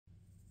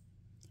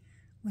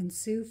When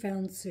Sue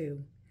Found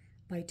Sue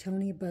by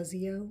Toni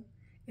Buzzeo,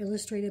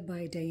 illustrated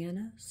by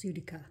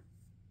Sudyka.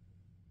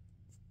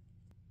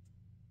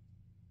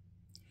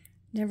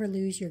 Never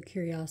lose your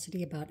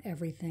curiosity about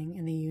everything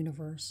in the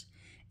universe.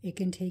 It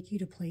can take you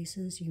to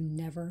places you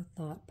never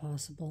thought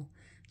possible.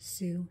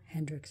 Sue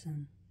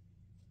Hendrickson.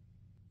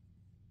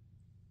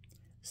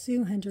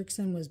 Sue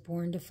Hendrickson was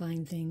born to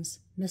find things: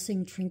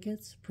 missing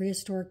trinkets,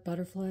 prehistoric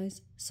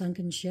butterflies,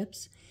 sunken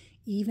ships,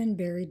 even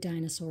buried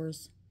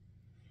dinosaurs.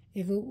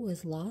 If it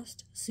was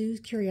lost, Sue's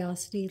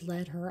curiosity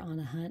led her on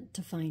a hunt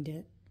to find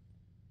it.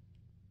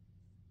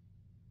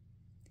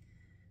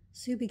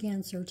 Sue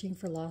began searching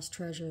for lost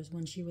treasures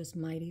when she was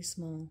mighty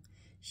small.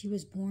 She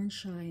was born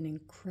shy and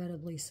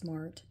incredibly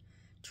smart.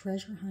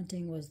 Treasure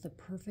hunting was the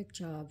perfect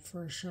job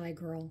for a shy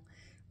girl.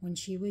 When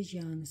she was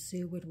young,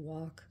 Sue would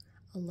walk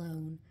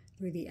alone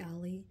through the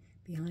alley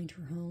behind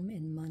her home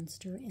in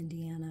Munster,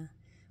 Indiana.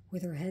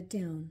 With her head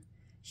down,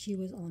 she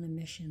was on a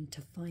mission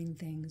to find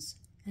things,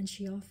 and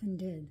she often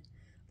did,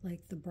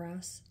 like the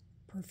brass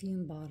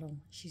perfume bottle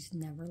she's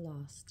never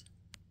lost.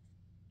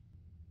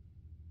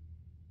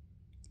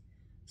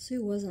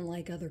 Sue wasn't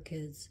like other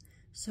kids,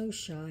 so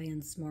shy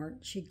and smart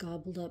she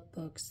gobbled up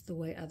books the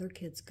way other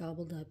kids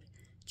gobbled up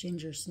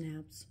ginger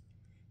snaps.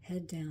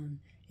 Head down,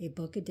 a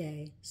book a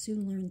day, Sue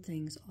learned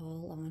things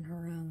all on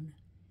her own.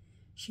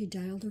 She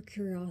dialed her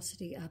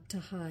curiosity up to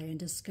high and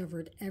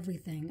discovered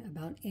everything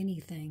about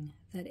anything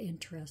that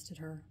interested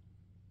her.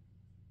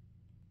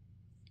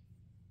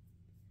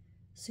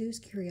 Sue's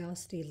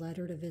curiosity led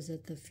her to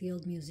visit the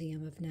Field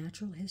Museum of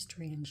Natural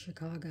History in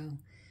Chicago.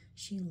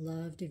 She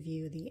loved to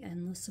view the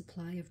endless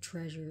supply of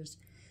treasures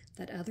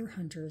that other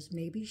hunters,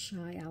 maybe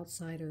shy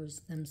outsiders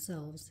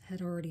themselves,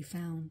 had already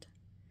found.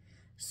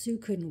 Sue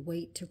couldn't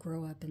wait to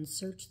grow up and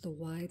search the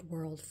wide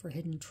world for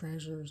hidden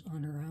treasures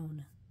on her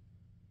own.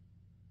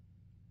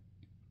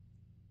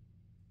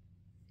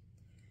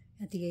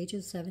 At the age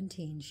of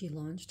 17, she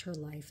launched her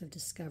life of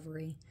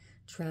discovery,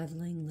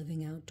 traveling,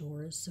 living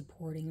outdoors,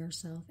 supporting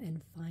herself,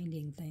 and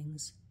finding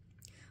things.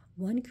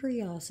 One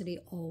curiosity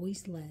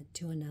always led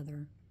to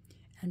another,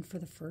 and for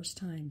the first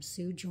time,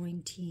 Sue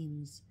joined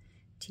teams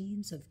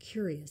of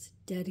curious,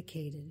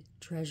 dedicated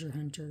treasure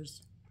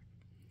hunters,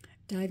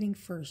 diving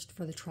first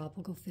for the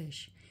tropical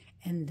fish,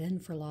 and then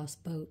for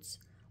lost boats,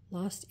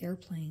 lost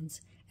airplanes,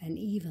 and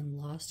even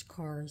lost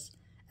cars.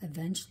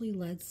 Eventually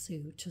led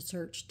Sue to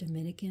search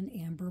Dominican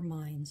amber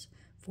mines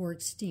for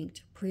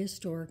extinct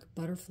prehistoric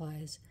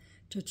butterflies,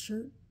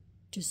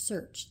 to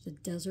search the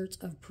deserts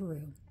of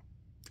Peru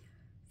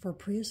for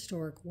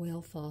prehistoric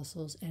whale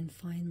fossils, and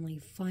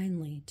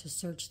finally to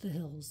search the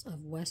hills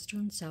of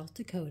western South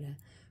Dakota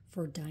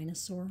for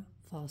dinosaur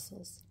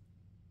fossils.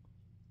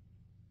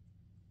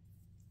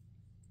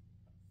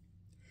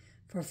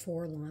 For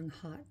 4 long,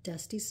 hot,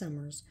 dusty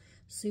summers,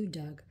 Sue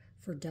dug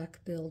for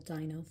duck-billed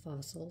dino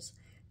fossils,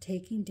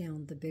 taking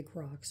down the big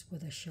rocks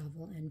with a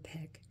shovel and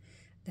pick,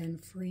 then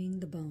freeing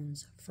the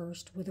bones,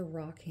 first with a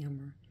rock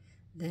hammer,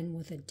 then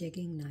with a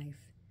digging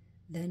knife,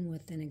 then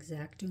with an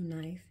X-Acto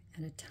knife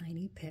and a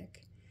tiny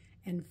pick,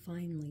 and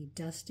finally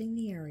dusting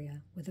the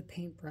area with a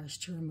paintbrush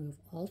to remove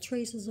all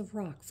traces of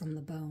rock from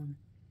the bone.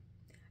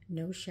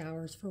 No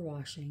showers for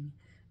washing,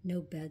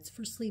 no beds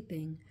for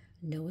sleeping,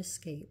 no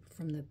escape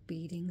from the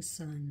beating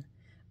sun.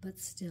 But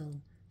still,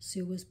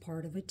 Sue was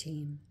part of a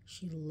team.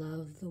 She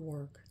loved the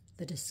work,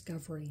 the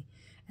discovery,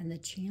 and the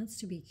chance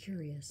to be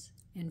curious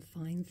and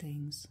find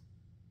things.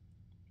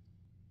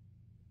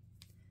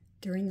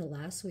 During the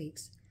last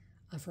weeks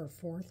of her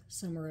 4th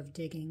summer of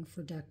digging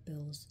for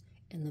duckbills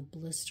in the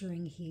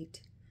blistering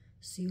heat,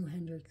 Sue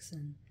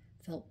Hendrickson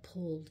felt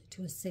pulled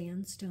to a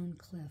sandstone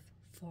cliff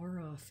far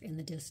off in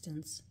the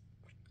distance.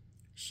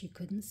 She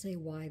couldn't say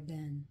why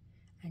then,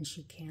 and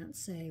she can't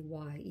say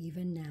why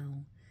even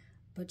now,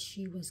 but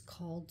she was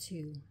called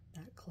to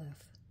that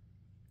cliff.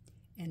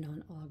 And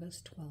on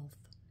August 12th,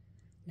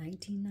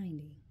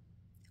 1990,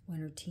 when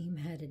her team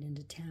headed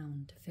into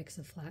town to fix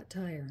a flat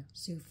tire,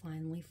 Sue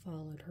finally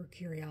followed her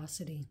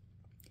curiosity.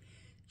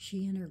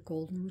 She and her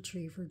golden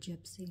retriever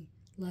Gypsy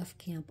left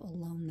camp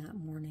alone that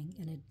morning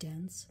in a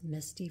dense,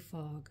 misty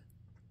fog.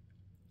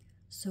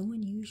 So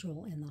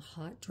unusual in the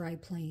hot, dry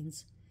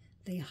plains,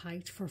 they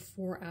hiked for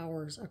 4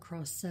 hours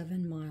across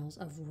 7 miles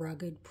of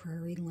rugged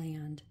prairie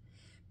land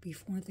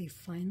before they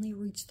finally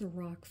reached the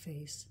rock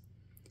face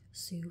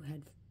Sue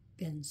had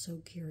been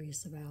so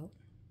curious about.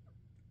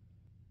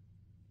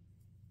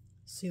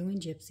 Sue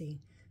and Gypsy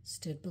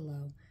stood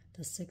below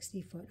the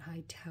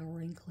 60-foot-high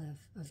towering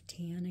cliff of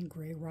tan and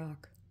gray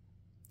rock.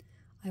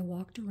 I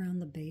walked around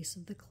the base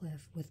of the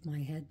cliff with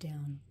my head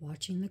down,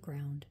 watching the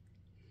ground.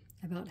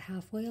 About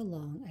halfway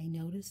along, I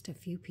noticed a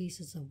few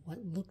pieces of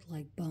what looked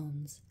like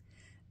bones.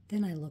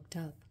 Then I looked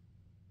up.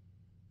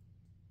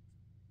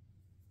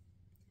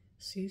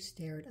 Sue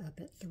stared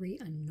up at 3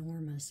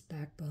 enormous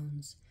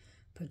backbones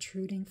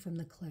protruding from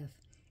the cliff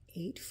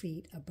 8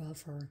 feet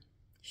above her.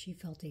 She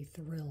felt a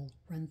thrill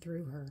run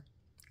through her.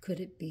 Could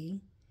it be?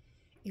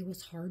 It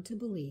was hard to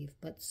believe,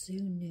 but Sue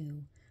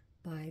knew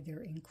by their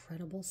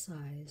incredible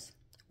size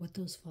what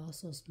those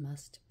fossils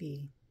must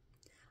be.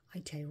 a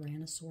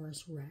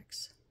Tyrannosaurus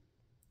rex.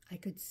 I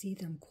could see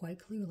them quite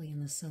clearly in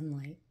the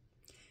sunlight,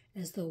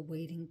 as though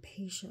waiting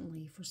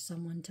patiently for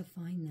someone to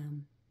find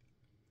them.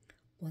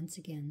 Once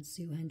again,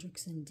 Sue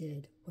Hendrickson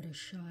did what a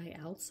shy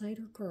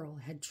outsider girl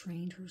had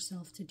trained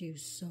herself to do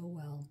so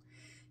well.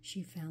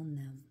 She found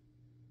them.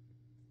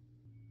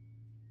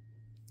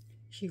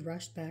 She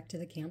rushed back to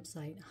the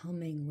campsite,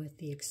 humming with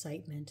the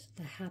excitement,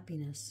 the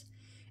happiness,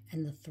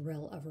 and the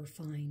thrill of her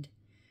find.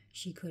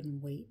 She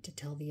couldn't wait to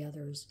tell the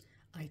others,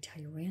 a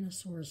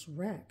Tyrannosaurus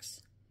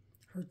rex.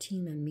 Her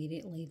team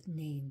immediately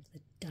named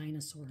the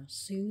dinosaur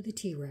Sue the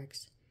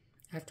T-Rex,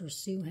 after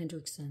Sue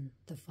Hendrickson,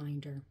 the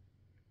finder.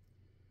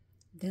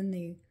 Then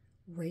they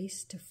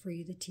raced to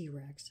free the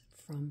T-Rex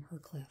from her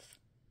cliff.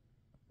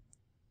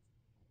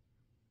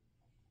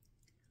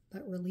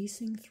 But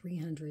releasing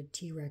 300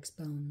 T-Rex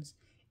bones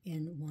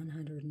in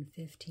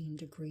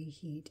 115-degree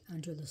heat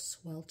under the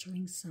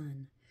sweltering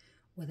sun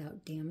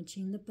without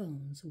damaging the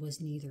bones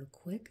was neither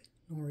quick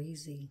nor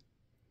easy.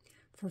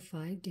 For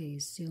 5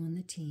 days, Sue and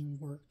the team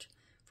worked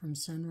from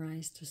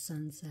sunrise to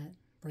sunset,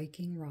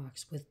 breaking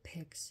rocks with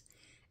picks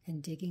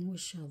and digging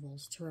with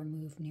shovels to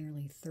remove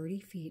nearly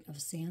 30 feet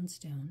of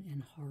sandstone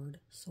and hard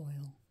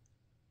soil.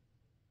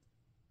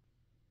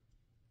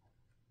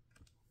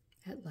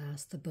 At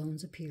last, the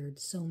bones appeared,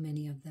 so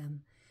many of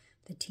them.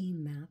 The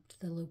team mapped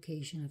the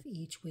location of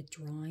each with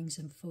drawings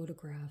and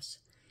photographs.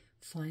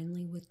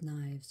 Finally, with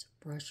knives,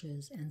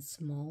 brushes, and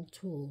small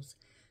tools,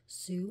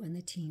 Sue and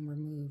the team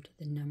removed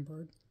the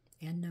numbered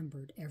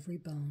every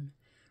bone,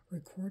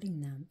 recording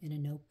them in a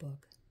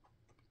notebook.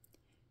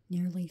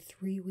 Nearly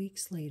 3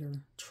 weeks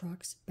later,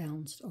 trucks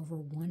bounced over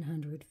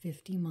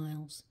 150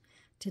 miles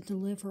to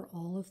deliver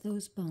all of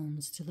those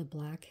bones to the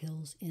Black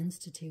Hills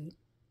Institute.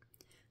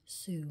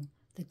 Sue,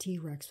 the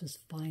T-Rex, was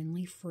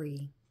finally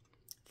free,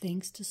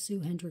 thanks to Sue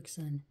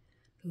Hendrickson,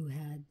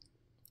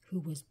 who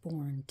was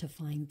born to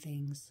find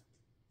things.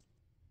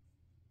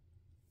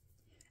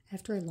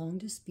 After a long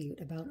dispute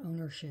about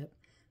ownership,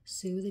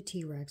 Sue the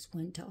T-Rex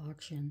went to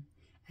auction,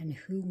 and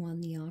who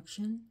won the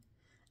auction?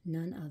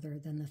 None other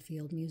than the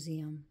Field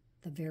Museum,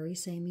 the very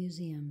same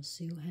museum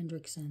Sue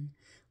Hendrickson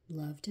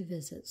loved to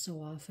visit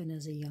so often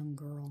as a young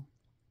girl.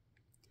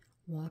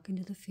 Walk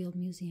into the Field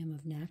Museum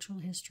of Natural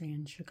History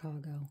in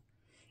Chicago.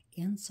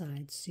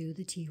 Inside, Sue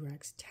the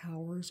T-Rex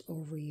towers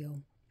over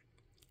you.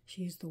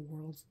 She is the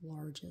world's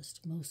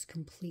largest, most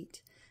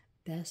complete,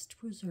 best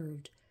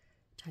preserved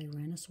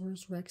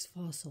Tyrannosaurus rex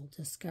fossil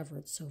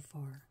discovered so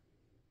far.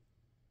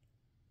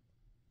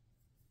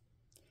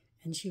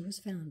 And she was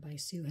found by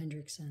Sue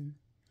Hendrickson,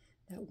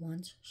 that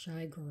once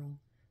shy girl,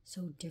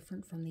 so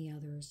different from the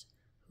others,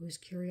 whose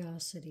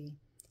curiosity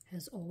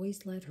has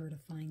always led her to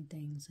find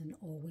things and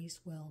always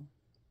will.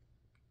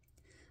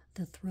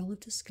 The thrill of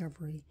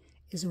discovery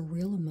is a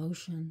real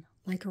emotion,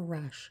 like a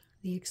rush.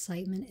 The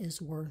excitement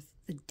is worth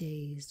the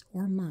days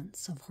or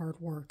months of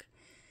hard work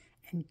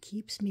and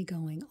keeps me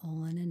going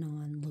on and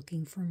on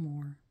looking for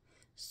more.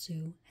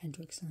 Sue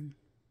Hendrickson.